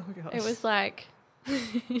 Oh my gosh. It was like,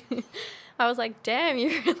 I was like, damn,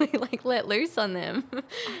 you really like let loose on them.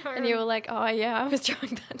 And you were like, oh yeah, I was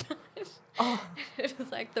drunk that night. Oh. It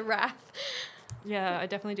was like the wrath. Yeah, I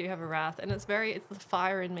definitely do have a wrath, and it's the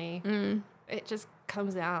fire in me. It just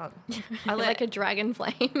comes out. I let like a dragon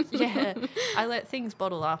flame. Yeah, I let things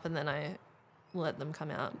bottle up, and then I let them come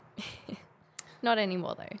out. Not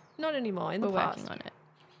anymore though. Not anymore. In We're the past, working on it.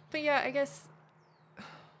 But yeah, I guess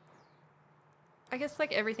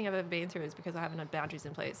like everything I've ever been through is because I haven't had boundaries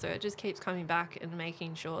in place. So it just keeps coming back and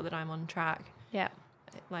making sure that I'm on track. Yeah.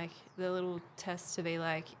 Like the little tests to be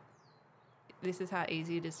like, this is how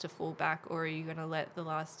easy it is to fall back, or are you going to let the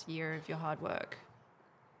last year of your hard work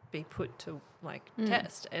be put to like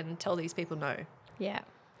test and tell these people no? Yeah.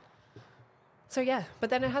 So yeah,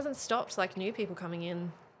 but then it hasn't stopped like new people coming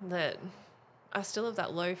in that are still of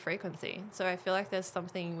that low frequency. So I feel like there's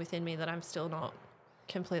something within me that I'm still not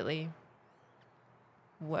completely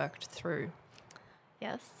worked through.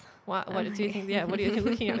 Yes. What do you think? Yeah, what are you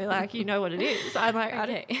looking at me like? You know what it is. I'm like,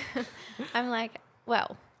 okay. I'm like,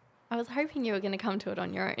 well, I was hoping you were going to come to it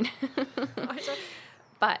on your own.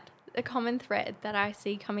 But a common thread that I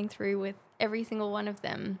see coming through with every single one of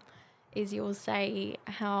them is you'll say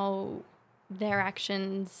how their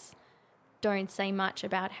actions don't say much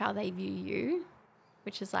about how they view you,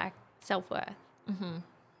 which is like self-worth,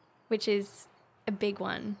 which is a big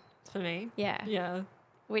one. For me? Yeah. Yeah.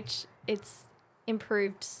 Which it's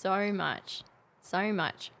improved so much.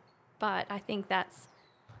 But I think that's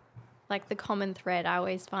like the common thread I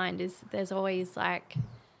always find is there's always like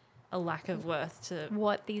a lack of worth to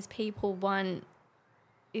what these people want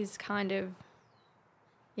is kind of,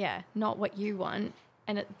 not what you want.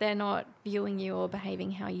 And they're not viewing you or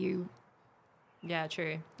behaving how you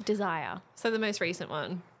true. desire. So the most recent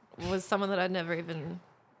one was someone that I'd never even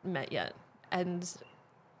met yet. And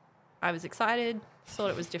I was excited, thought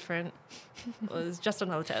it was different. It was just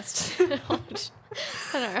another test. I don't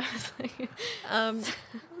know. I was like,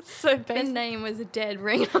 so the name was a dead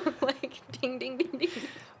ringer, like ding, ding, ding, ding.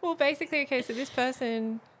 Well, basically, okay, so this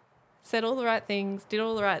person said all the right things, did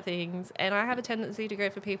all the right things, and I have a tendency to go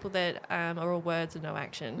for people that are all words and no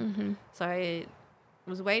action. So I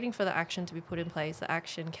was waiting for the action to be put in place. The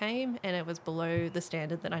action came, and it was below the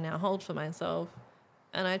standard that I now hold for myself.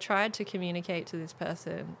 And I tried to communicate to this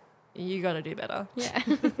person, you got to do better. Yeah.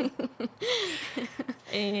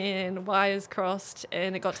 And wires crossed,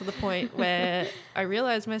 and it got to the point where I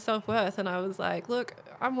realized my self-worth, and I was like, look,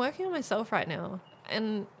 I'm working on myself right now.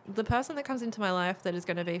 And the person that comes into my life that is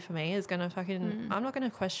going to be for me is going to I'm not going to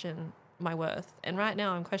question my worth. And right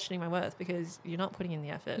now I'm questioning my worth because you're not putting in the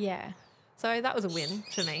effort. Yeah. So that was a win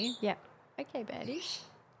for me. Yeah. Okay, Birdie.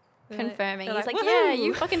 They're Confirming. they're He's like, "Woohoo!" yeah,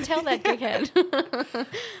 you fucking tell that dickhead.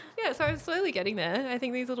 Yeah, so I'm slowly getting there. I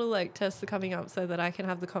think these little like tests are coming up so that I can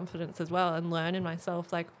have the confidence as well and learn in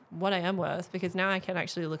myself like what I am worth, because now I can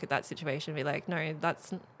actually look at that situation and be like, no,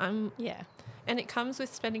 Yeah. And it comes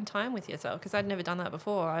with spending time with yourself, because I'd never done that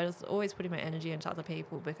before. I was always putting my energy into other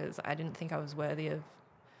people because I didn't think I was worthy of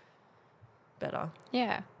better.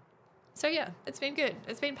 Yeah. So yeah, it's been good.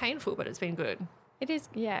 It's been painful, but it's been good. It is,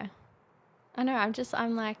 yeah. I know,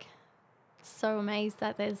 I'm like so amazed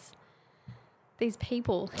that there's these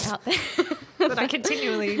people out there. That I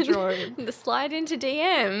continually draw in. The slide into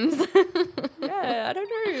DMs. Yeah, I don't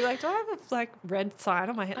know. Like, do I have a like red sign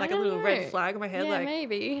on my head, like a little red flag on my head? Yeah, like,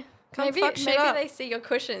 maybe. come fuck shit up. They see your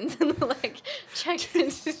cushions and they're like, check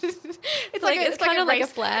it. It's like it's kind of like a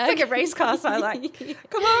flag. It's like a race car sign. Like,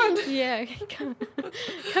 come on. Yeah,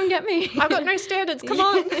 come get me. I've got no standards. Come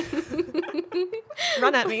on.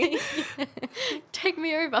 Run at me. Yeah. Take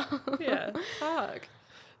me over. Yeah. Fuck.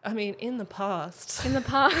 I mean, in the past. In the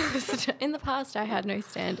past, I had no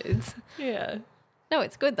standards. Yeah. No,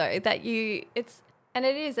 it's good though that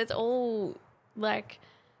it's all like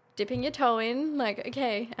dipping your toe in, like,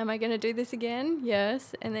 okay, am I going to do this again?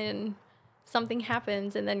 Yes. And then something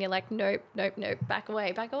happens and then you're like, nope, back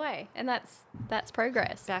away. And that's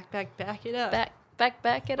progress. Back it up.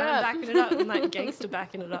 Back it up. Backing it up. I'm like gangster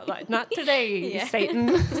backing it up. Like, not today,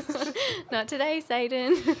 Satan. Not today,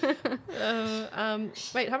 Satan.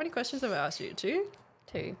 Wait, how many questions have I asked you? Two?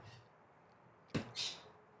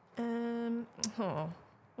 Well,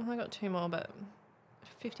 I got two more, but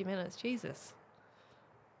 50 minutes. Jesus.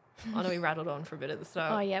 I know we rattled on for a bit at the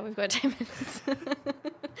start. Oh, yeah, we've got 10 minutes.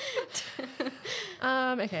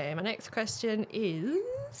 Okay, my next question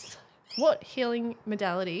is, what healing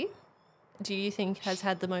modality do you think has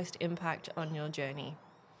had the most impact on your journey?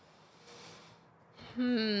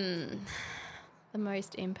 The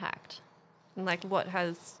most impact. Like, what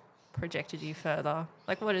has projected you further?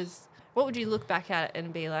 Like, what would you look back at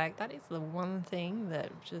and be like, that is the one thing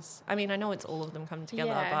that just, I mean, I know it's all of them come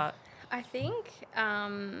together, but... I think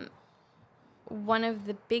one of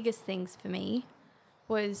the biggest things for me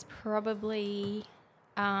was probably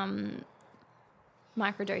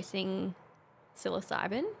microdosing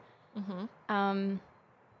psilocybin. Mm-hmm.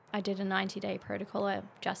 I did a 90-day protocol. I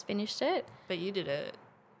just finished it. But you did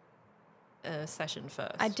a session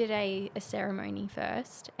first. I did a ceremony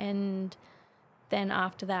first, and then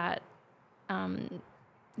after that, 1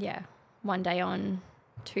 day on,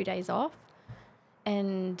 2 days off.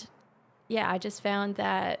 And, I just found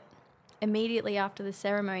that immediately after the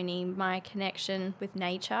ceremony, my connection with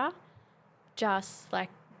nature just, like,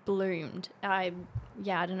 bloomed. I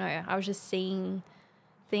don't know. I was just seeing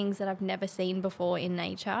things that I've never seen before in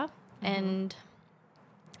nature. Mm-hmm. And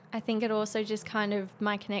I think it also just kind of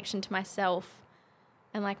my connection to myself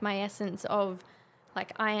and like my essence of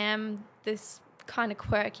like I am this kind of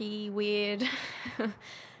quirky, weird,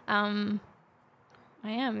 I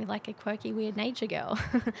am like a quirky, weird nature girl.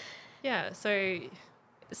 Yeah, so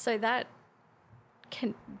that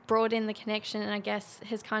brought in the connection, and I guess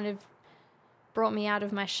has kind of brought me out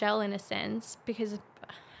of my shell in a sense, because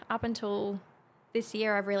up until this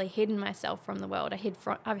year I've really hidden myself from the world.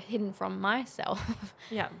 I've hidden from myself.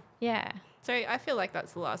 Yeah. Yeah. So I feel like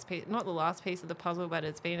that's the last piece, not the last piece of the puzzle, but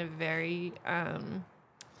it's been a very,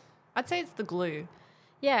 I'd say it's the glue.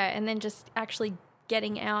 Yeah, and then just actually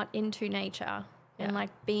getting out into nature and like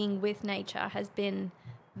being with nature has been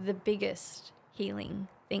the biggest healing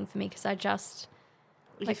thing for me, because I just...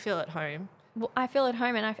 You feel at home. Well, I feel at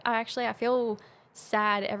home, and I feel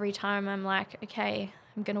sad every time I'm like, okay,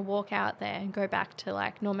 I'm going to walk out there and go back to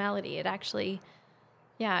like normality. It actually,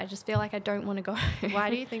 I just feel like I don't want to go. Why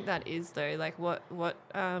do you think that is though? Like what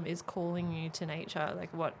is calling you to nature?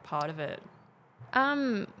 Like what part of it?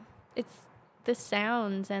 It's the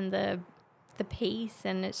sounds and the peace,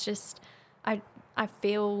 and it's just, I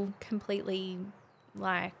feel completely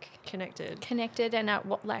like connected and at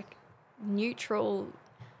what, like neutral.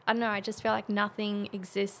 I don't know. I just feel like nothing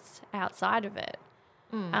exists outside of it.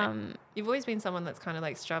 You've always been someone that's kind of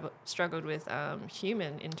like struggled with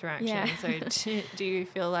human interaction. Yeah. So do you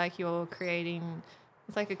feel like you're creating,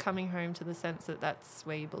 it's like a coming home to the sense that that's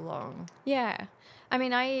where you belong? Yeah. I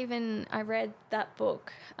mean, I read that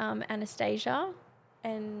book, Anastasia,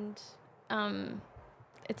 and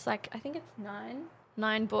it's like, I think it's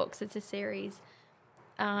nine books. It's a series.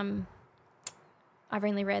 I've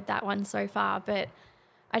only read that one so far, but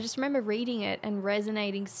I just remember reading it and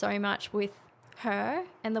resonating so much with her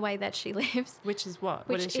and the way that she lives. Which is what?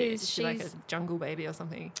 What is she? Is she like a jungle baby or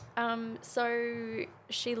something? So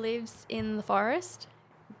she lives in the forest,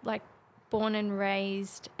 like born and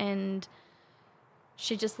raised, and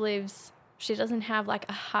she just lives, she doesn't have like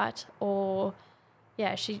a hut or,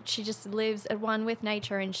 she just lives at one with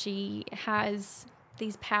nature, and she has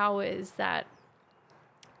these powers that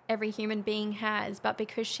every human being has, but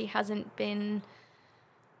because she hasn't been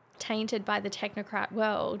tainted by the technocrat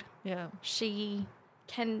world, she's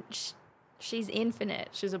infinite.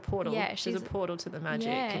 She's a portal. Yeah, she's a portal to the magic,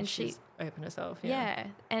 and she's opened herself.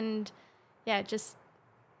 And just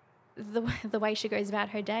the way she goes about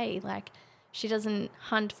her day, like she doesn't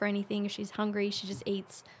hunt for anything. If she's hungry, she just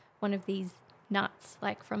eats one of these nuts,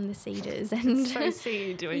 like from the cedars. And so see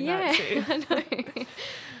you doing that too.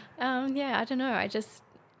 I know. I don't know.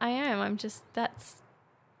 I'm just that's.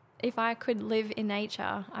 If I could live in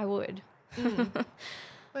nature, I would.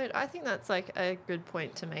 But I think that's like a good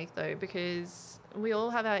point to make though, because we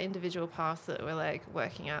all have our individual paths that we're like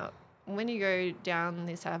working out. When you go down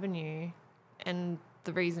this avenue, and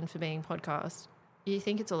the reason for being podcast, you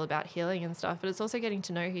think it's all about healing and stuff, but it's also getting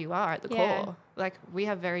to know who you are at the core. Like we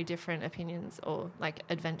have very different opinions or like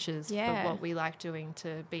adventures for what we like doing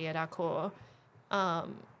to be at our core.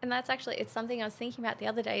 And that's actually, it's something I was thinking about the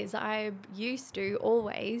other day, is I used to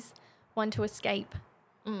always want to escape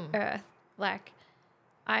Earth. Like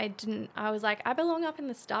I was like, I belong up in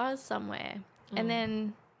the stars somewhere. And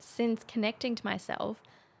then since connecting to myself,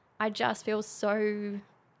 I just feel so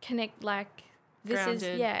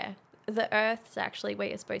Grounded. the earth's actually where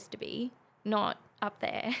you're supposed to be, not up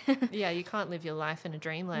there. Yeah, you can't live your life in a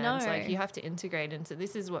dreamland. No. It's like you have to integrate into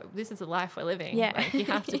this is the life we're living. Yeah. Like you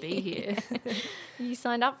have to be here. You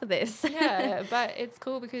signed up for this. Yeah, but it's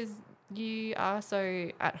cool because you are so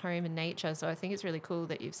at home in nature. So I think it's really cool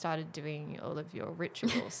that you've started doing all of your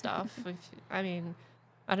ritual stuff. I mean,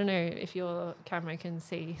 I don't know if your camera can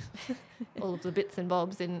see all of the bits and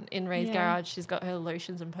bobs in Ray's garage. She's got her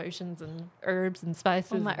lotions and potions and herbs and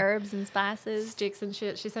spices. All my herbs and spices. Sticks and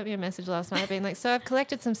shit. She sent me a message last night being like, so I've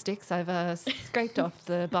collected some sticks. I've scraped off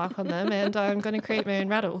the bark on them and I'm going to create my own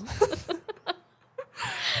rattle.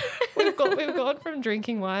 We've gone from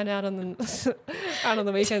drinking wine out on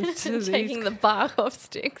the weekends to taking the bark off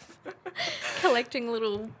sticks, collecting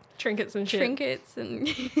little trinkets and shit. trinkets and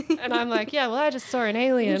And I'm like, yeah, well, I just saw an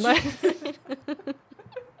alien. Like,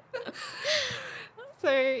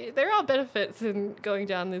 so there are benefits in going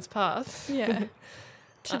down this path. yeah.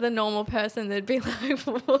 To the normal person, they'd be like,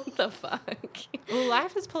 "What the fuck?" Well,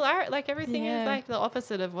 life is polar. Like everything Yeah. is like the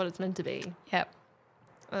opposite of what it's meant to be. Yep.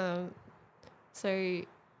 So.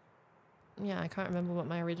 Yeah, I can't remember what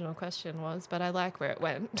my original question was, but I like where it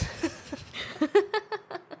went.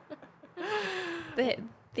 The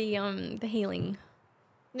healing,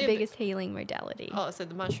 the Yeah, biggest healing modality. Oh, so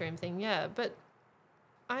the mushroom thing, yeah. But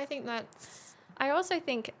I think that's... I also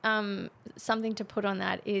think something to put on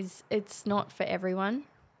that is it's not for everyone.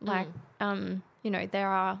 Like, there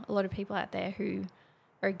are a lot of people out there who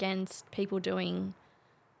are against people doing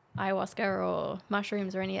ayahuasca or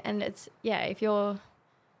mushrooms or any, and it's, if you're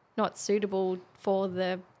not suitable for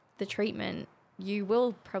the treatment, you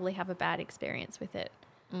will probably have a bad experience with it.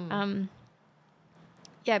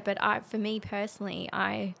 But for me personally,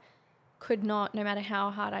 I could not, no matter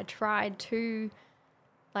how hard I tried to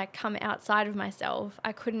like come outside of myself,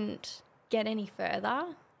 I couldn't get any further.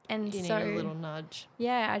 And You need so a little nudge.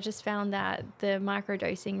 yeah, I just found that the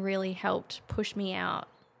microdosing really helped push me out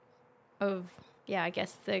of, I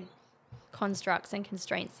guess the constructs and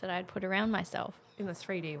constraints that I'd put around myself. In the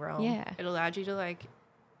 3D realm. Yeah. It allowed you to like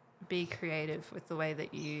be creative with the way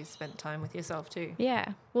that you spent time with yourself too.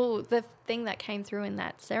 Yeah. Well, the thing that came through in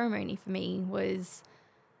that ceremony for me was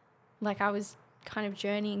like I was kind of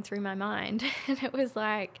journeying through my mind and it was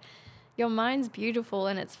like your mind's beautiful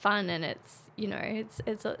and it's fun and it's,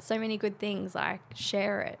 it's so many good things, like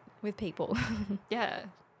share it with people. Yeah.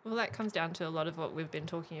 Well, that comes down to a lot of what we've been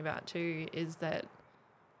talking about too, is that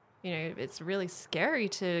it's really scary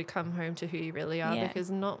to come home to who you really are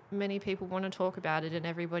because not many people want to talk about it and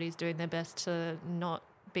everybody's doing their best to not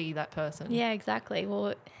be that person. Yeah, exactly.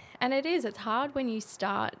 Well, and it's hard when you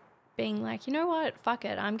start being like, you know what, fuck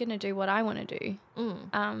it, I'm going to do what I want to do.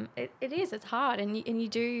 It's hard. And you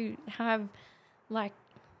do have like,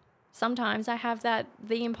 sometimes I have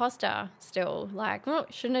the imposter still, like, oh,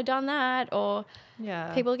 shouldn't have done that, or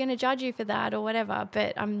people are going to judge you for that or whatever.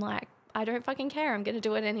 But I'm like, I don't fucking care. I'm going to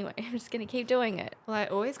do it anyway. I'm just going to keep doing it. Well, I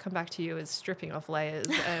always come back to you as stripping off layers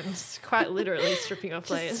and quite literally stripping off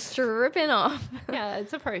layers. Stripping off. Yeah,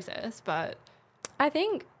 it's a process, but... I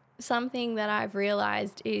think something that I've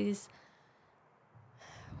realized is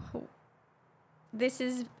this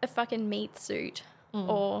is a fucking meat suit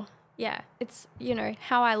or, it's,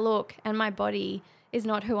 how I look and my body is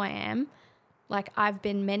not who I am. Like I've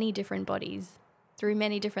been many different bodies through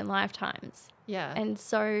many different lifetimes. Yeah. And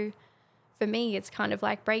so... for me, it's kind of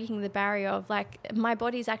like breaking the barrier of like my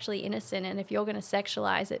body's actually innocent, and if you're going to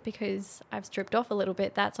sexualize it because I've stripped off a little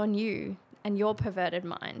bit, that's on you and your perverted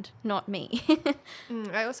mind, not me.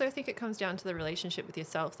 I also think it comes down to the relationship with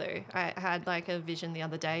yourself though. I had like a vision the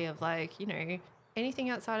other day of like, anything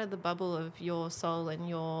outside of the bubble of your soul and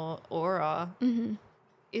your aura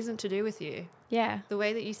isn't to do with you. Yeah. The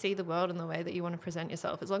way that you see the world and the way that you want to present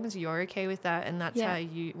yourself, as long as you're okay with that and that's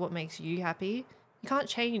what makes you happy. You can't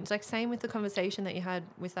change, like same with the conversation that you had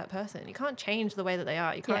with that person. You can't change the way that they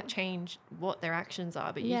are. You can't change what their actions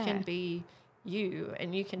are, but you can be you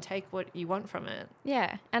and you can take what you want from it.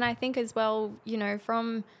 Yeah. And I think as well,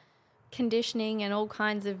 from conditioning and all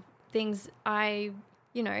kinds of things, I,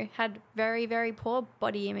 had very, very poor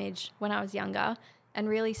body image when I was younger and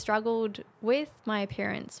really struggled with my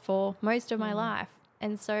appearance for most of my life.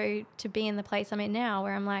 And so to be in the place I'm in now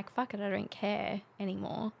where I'm like, fuck it, I don't care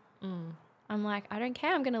anymore. I'm like, I don't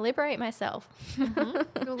care. I'm going to liberate myself. Well,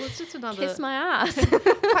 it's just another... Kiss my ass.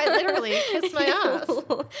 Quite literally, kiss my ass.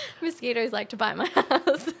 Mosquitoes like to bite my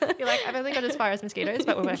ass. You're like, I've only got as far as mosquitoes,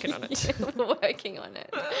 but we're working on it. We're working on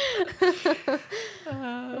it.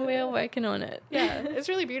 We're working on it. Yeah, it's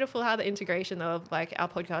really beautiful how the integration of like our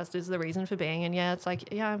podcast is the reason for being. And yeah, it's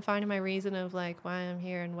like, yeah, I'm finding my reason of like why I'm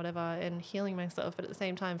here and whatever, and healing myself, but at the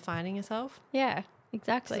same time finding yourself. Yeah,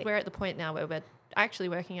 exactly. 'Cause we're at the point now where we're actually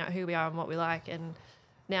working out who we are and what we like, and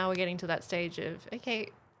now we're getting to that stage of, okay,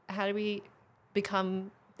 how do we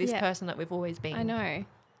become this person that we've always been? I know.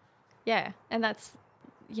 Yeah, and that's,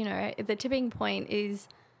 you know, the tipping point is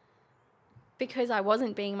because I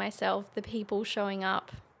wasn't being myself, the people showing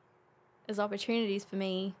up as opportunities for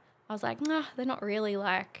me, I was like, nah, they're not really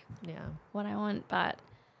like what I want, but...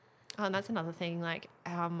 Oh, and that's another thing, like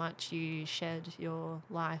how much you shed your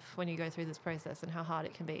life when you go through this process and how hard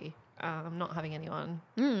it can be. Not having anyone.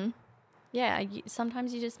 Yeah,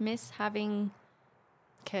 sometimes you just miss having...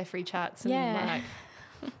 carefree chats and like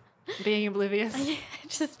being oblivious.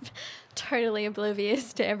 Just totally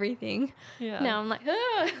oblivious to everything. Yeah. Now I'm like,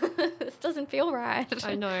 this doesn't feel right.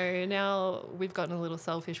 I know. Now we've gotten a little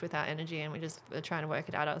selfish with our energy and we're trying to work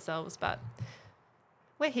it out ourselves, but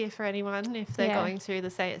we're here for anyone if they're going through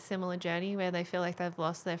the similar journey where they feel like they've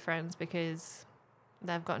lost their friends because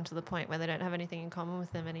they've gotten to the point where they don't have anything in common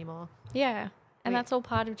with them anymore. Yeah. And that's all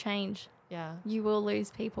part of change. Yeah. You will lose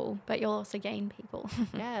people, but you'll also gain people.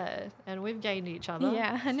 Yeah. And we've gained each other.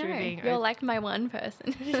 Yeah, I know. You're like my one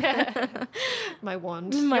person. Yeah. My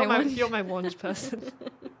wand. You're my wand person.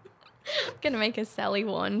 I'm going to make a Sally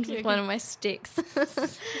wand with one of my sticks.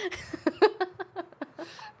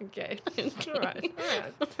 Okay. All right.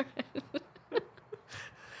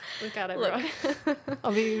 Look at everyone.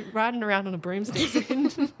 I'll be riding around on a broomstick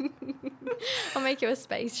soon. I'll make you a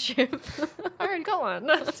spaceship. I already got one.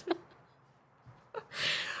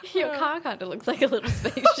 Your car kind of looks like a little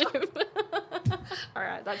spaceship. All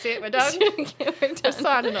right, that's it. We're done. We're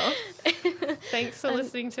signing off. Thanks for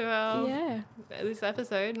listening to our this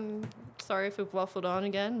episode. And sorry if we've waffled on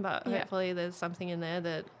again, but hopefully there's something in there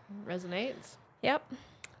that resonates. Yep.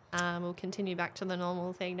 We'll continue back to the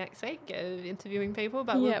normal thing next week of interviewing people,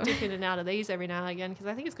 but we'll dip in and out of these every now and again because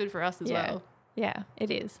I think it's good for us as well. Yeah,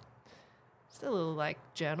 it is. Just a little like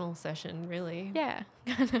journal session, really. Yeah.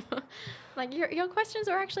 Like your questions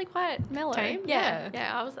are actually quite mellow. Tame? Yeah.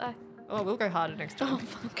 I was. Oh, we'll go harder next time. Oh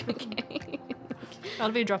fuck. Okay.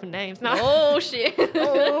 I'll be dropping names. No. Oh shit.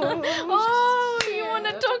 Oh, you want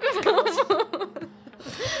to talk about?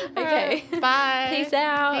 Okay. Bye. Peace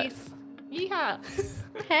out. Peace. Yeehaw.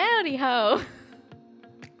 Howdy ho.